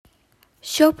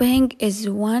Shopping is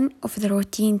one of the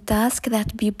routine tasks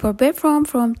that people perform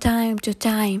from time to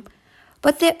time.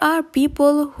 But there are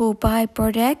people who buy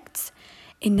products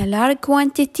in large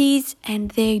quantities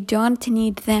and they don't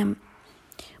need them.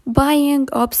 Buying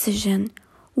obsession,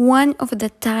 one of the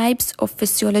types of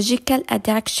physiological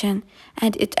addiction,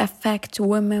 and it affects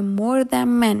women more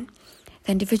than men.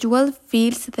 The individual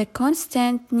feels the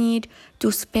constant need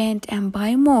to spend and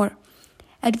buy more.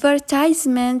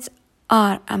 Advertisements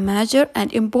are a major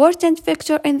and important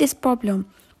factor in this problem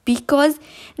because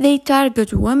they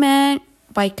target women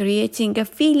by creating a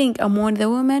feeling among the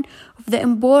women of the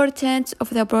importance of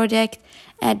the product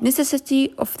and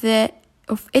necessity of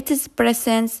its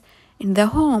presence in the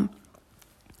home.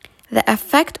 The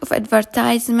effect of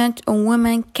advertisement on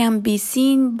women can be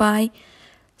seen by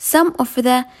some of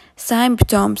the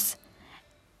symptoms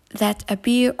that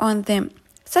appear on them,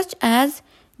 such as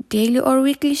daily or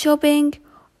weekly shopping,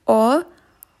 or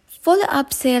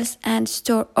follow-up sales and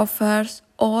store offers,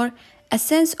 or a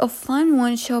sense of fun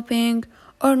when shopping,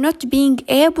 or not being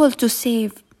able to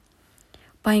save.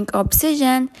 Buying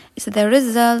obsession is the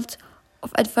result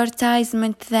of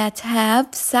advertisements that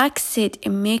have succeeded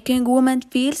in making women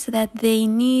feel that they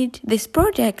need this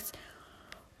product,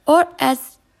 or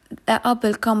as the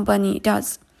Apple company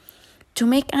does, to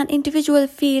make an individual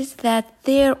feel that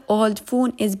their old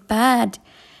phone is bad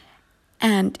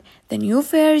and the new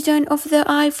version of the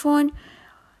iPhone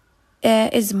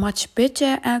is much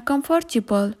better and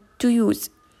comfortable to use.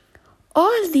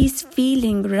 All these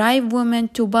feelings drive women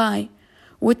to buy,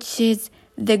 which is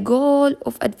the goal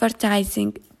of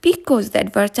advertising, because the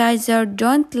advertiser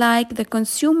don't like the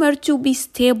consumer to be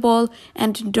stable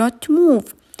and not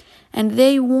move, and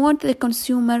they want the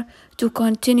consumer to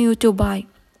continue to buy.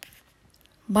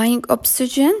 Buying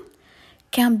obsession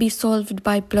can be solved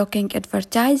by blocking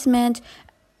advertisement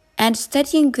and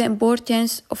studying the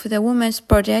importance of the woman's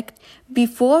product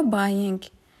before buying.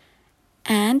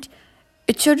 And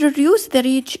it should reduce the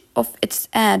reach of its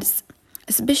ads,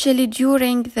 especially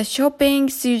during the shopping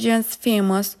seasons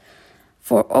famous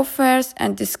for offers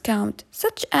and discounts,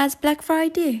 such as Black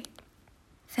Friday.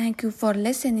 Thank you for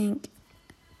listening.